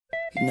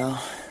You know,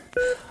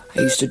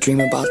 I used to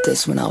dream about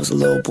this when I was a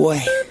little boy.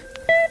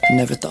 I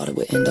never thought it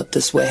would end up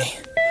this way.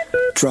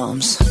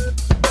 Drums.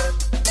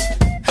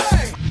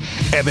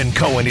 Evan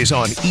Cohen is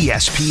on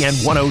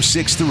ESPN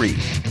 106.3.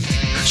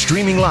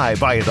 Streaming live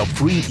via the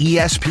free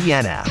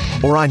ESPN app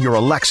or on your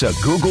Alexa,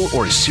 Google,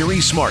 or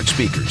Siri smart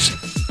speakers.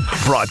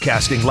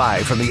 Broadcasting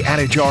live from the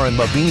Anajar and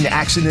Levine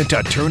Accident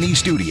Attorney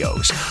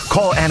Studios.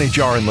 Call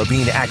Anajar and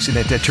Levine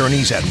Accident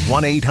Attorneys at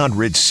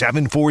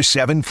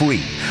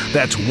 1-800-747-FREE.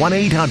 That's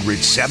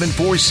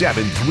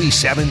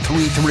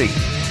 1-800-747-3733.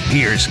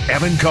 Here's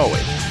Evan Cohen.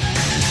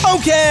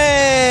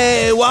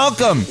 Okay,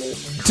 welcome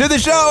to the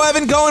show.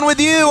 Evan Cohen with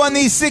you on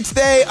the 6th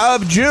day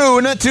of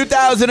June,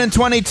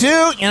 2022.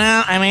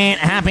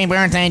 Happy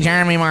birthday,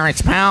 Jeremy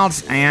Morris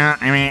Peltz.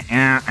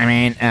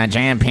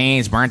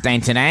 JMP's birthday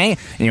today.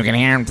 You can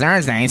hear him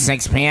Thursday,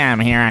 6 p.m.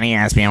 here on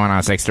ESPN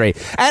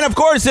 106.3. And, of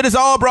course, it is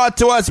all brought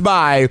to us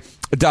by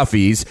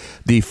Duffy's,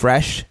 the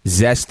fresh,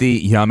 zesty,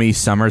 yummy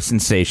summer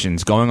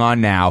sensations going on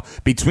now,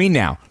 between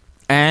now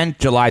and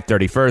July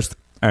 31st.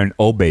 And,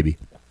 oh, baby.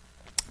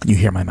 You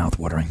hear my mouth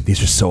watering.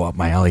 These are so up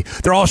my alley.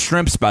 They're all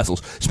shrimp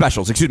specials.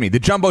 The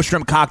jumbo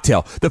shrimp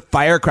cocktail, the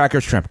firecracker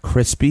shrimp,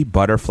 crispy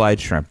butterflied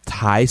shrimp,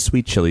 Thai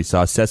sweet chili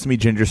sauce, sesame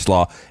ginger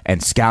slaw,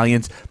 and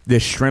scallions. The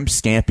shrimp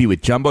scampi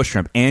with jumbo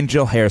shrimp,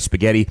 angel hair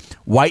spaghetti,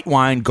 white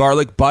wine,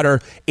 garlic, butter,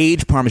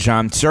 aged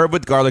Parmesan, served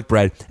with garlic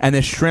bread, and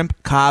the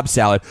shrimp Cobb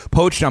salad,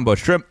 poached jumbo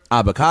shrimp,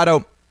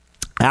 avocado,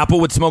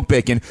 apple with smoked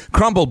bacon,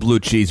 crumbled blue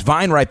cheese,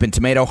 vine-ripened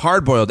tomato,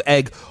 hard-boiled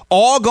egg,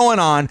 all going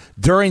on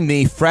during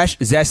the fresh,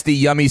 zesty,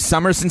 yummy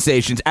summer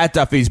sensations at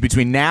Duffy's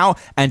between now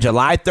and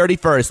July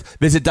 31st.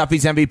 Visit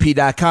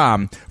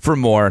Duffy'sMVP.com for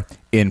more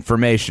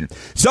information.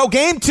 So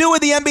Game 2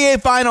 of the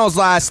NBA Finals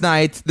last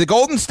night, the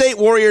Golden State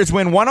Warriors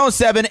win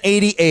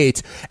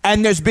 107-88,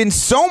 and there's been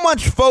so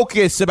much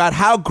focus about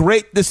how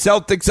great the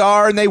Celtics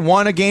are, and they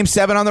won a Game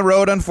 7 on the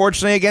road,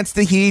 unfortunately, against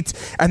the Heat,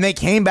 and they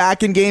came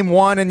back in Game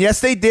 1, and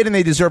yes, they did, and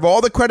they deserve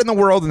all the credit in the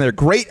world, and they're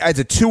great as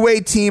a two-way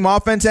team,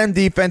 offense and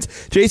defense.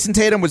 Jason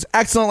Tatum was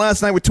excellent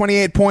last night with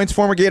 28 points.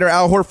 Former Gator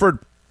Al Horford,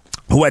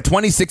 who had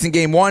 26 in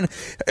Game 1,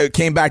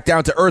 came back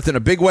down to earth in a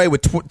big way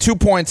with 2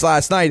 points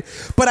last night.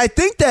 But I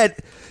think that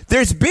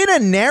there's been a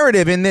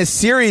narrative in this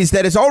series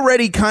that has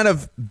already kind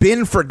of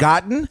been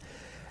forgotten,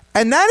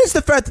 and that is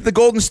the fact that the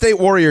Golden State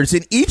Warriors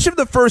in each of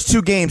the first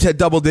 2 games had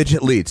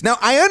double-digit leads. Now,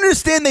 I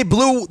understand they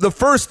blew the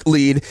first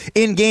lead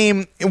in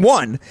Game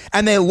 1,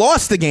 and they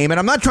lost the game, and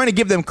I'm not trying to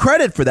give them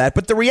credit for that,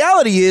 but the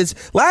reality is,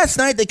 last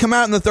night they come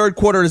out in the third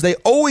quarter, as they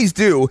always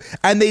do,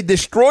 and they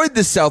destroyed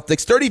the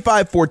Celtics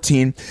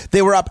 35-14.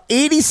 They were up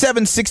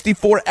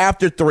 87-64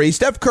 after 3.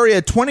 Steph Curry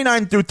had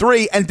 29 through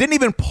 3 and didn't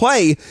even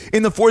play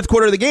in the fourth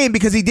quarter of the game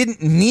because he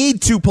didn't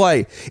need to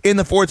play in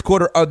the fourth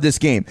quarter of this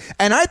game.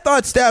 And I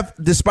thought Steph,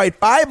 despite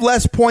 5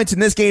 less points in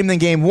this game than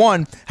Game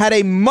 1, had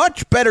a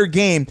much better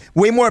game,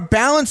 way more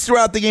balanced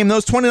throughout the game.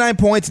 Those 29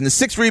 points and the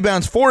 6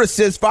 rebounds, 4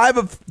 assists, 5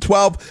 of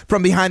 12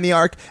 from behind the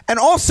arc. And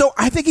also,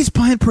 I think he's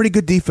playing pretty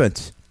good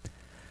defense.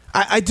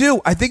 I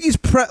do. I think he's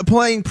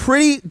playing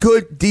pretty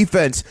good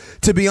defense,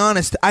 to be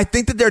honest. I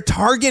think that they're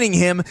targeting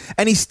him,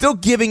 and he's still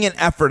giving an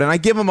effort, and I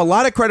give him a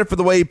lot of credit for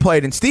the way he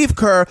played. And Steve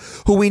Kerr,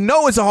 who we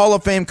know is a Hall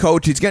of Fame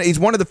coach, he's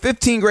one of the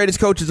 15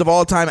 greatest coaches of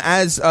all time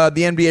as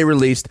the NBA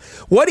released.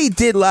 What he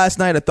did last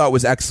night I thought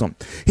was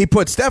excellent. He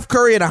put Steph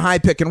Curry in a high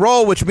pick and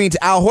roll, which means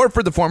Al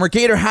Horford, the former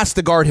Gator, has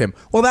to guard him.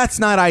 Well, that's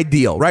not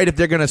ideal, right, if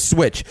they're going to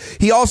switch.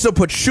 He also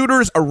put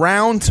shooters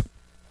around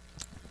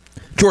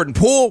Jordan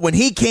Poole. When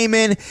he came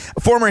in,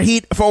 former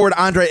Heat forward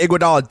Andre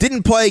Iguodala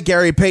didn't play.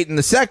 Gary Payton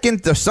II,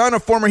 the son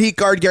of former Heat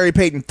guard Gary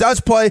Payton, does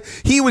play.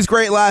 He was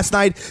great last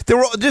night. There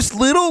were just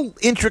little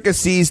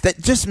intricacies that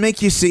just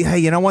make you see, hey,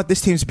 you know what? This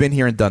team's been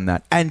here and done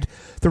that. And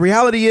the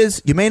reality is,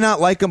 you may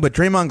not like him, but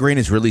Draymond Green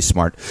is really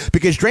smart,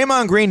 because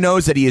Draymond Green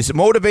knows that he is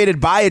motivated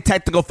by a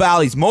technical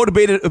foul. He's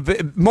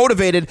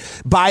motivated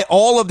by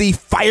all of the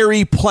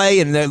fiery play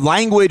and the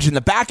language and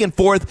the back and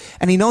forth,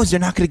 and he knows they're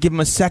not going to give him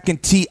a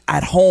second tee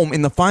at home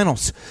in the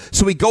finals.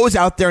 So he goes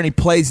out there and he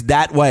plays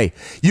that way.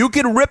 You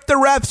could rip the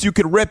refs, you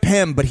could rip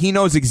him, but he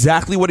knows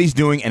exactly what he's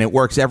doing, and it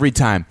works every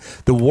time.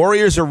 The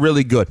Warriors are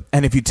really good,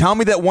 and if you tell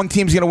me that one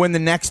team's going to win the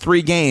next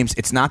 3 games,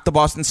 it's not the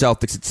Boston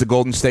Celtics, it's the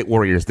Golden State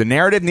Warriors. The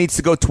narrative needs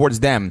to go towards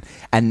them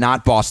and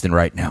not Boston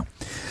right now.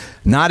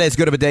 Not as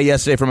good of a day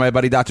yesterday for my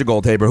buddy Dr.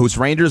 Goldhaber, whose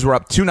Rangers were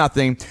up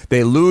 2-0.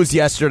 They lose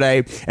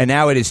yesterday, and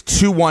now it is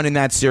 2-1 in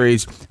that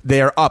series.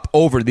 They are up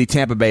over the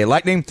Tampa Bay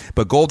Lightning,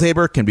 but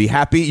Goldhaber can be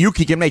happy.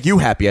 He can make you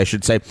happy, I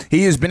should say.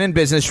 He has been in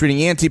business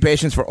treating ENT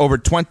patients for over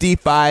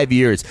 25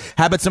 years.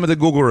 How about some of the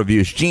Google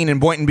reviews? Gene in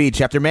Boynton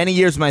Beach. After many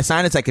years with my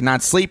sinus, I could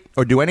not sleep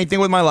or do anything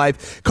with my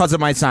life because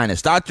of my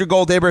sinus. Dr.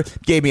 Goldhaber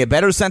gave me a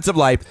better sense of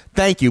life.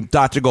 Thank you,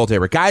 Dr.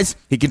 Goldhaber. Guys,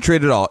 he can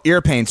treat it all.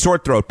 Ear pain, sore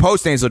throat,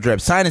 post-nasal drip,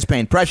 sinus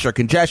pain, pressure,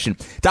 congestion.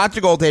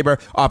 Dr.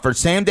 Goldhaber offers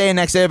same-day and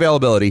next-day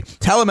availability.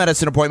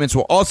 Telemedicine appointments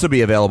will also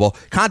be available.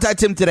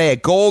 Contact him today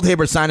at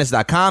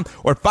goldhabersinus.com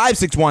or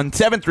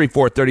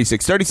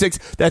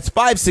 561-734-3636. That's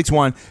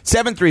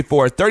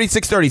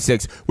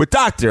 561-734-3636 with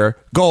Dr.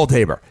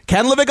 Goldhaber.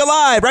 Ken Levick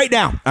live right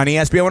now on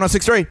ESPN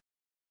 106.3.